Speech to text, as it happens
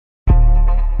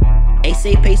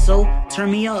Say peso,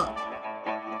 turn me up.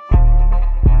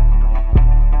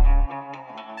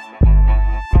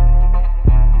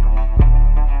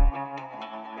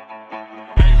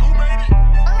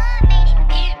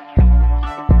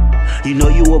 You know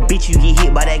you a bitch, you get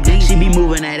hit by that glizz. She be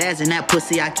moving that ass and that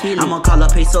pussy, I kill it. I'ma call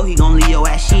up Peso, he gon' leave your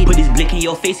ass shit. Put this blick in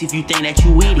your face if you think that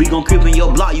you with it. We gon' creep in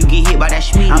your block, you get hit by that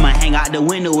schmeat. I'ma hang out the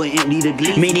window and empty the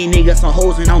glizz. Made these niggas some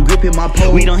hoes and I'm gripping my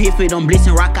pole. We don't hit for them blitz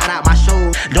and rock out my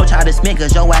show. Don't try to spin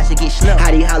cause your ass will get slept.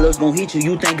 How these hollows gon' hit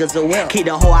you think it's a well. Kick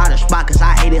the hoe out of spot cause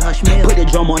I hated her smell. Put the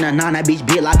drum on the 9, that bitch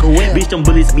bit like a well. Bitch, them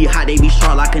bullets be hot, they be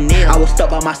sharp like a nail. I was stuck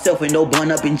by myself and no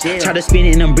bun up in jail. Try to spin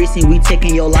in them bricks and we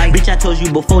taking your life. Bitch, I told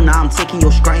you before, now I'm taking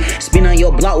your stripe. Spin on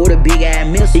your block with a big ass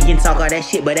miss. He can talk all that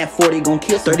shit, but that 40 gon'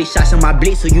 kill. 30 shots in my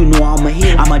blitz, so you know I'ma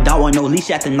hit. I'm a dog with no leash,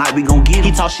 after night we gon' get him.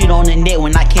 He talk shit on the net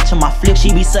when I catch him, my flip.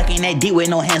 She be sucking that dick with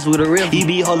no hands with a rip. He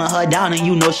be holding her down and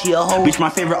you know she a hoe. Bitch, my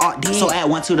favorite art D, so add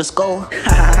 1 to the skull.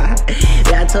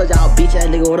 Yeah, I told y'all, bitch ass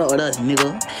nigga, what up with us,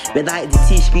 nigga? Better like the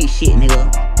 10th Street shit,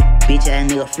 nigga. Bitch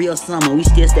ass nigga, free or summer, we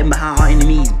still stepping behind our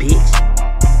enemies, bitch.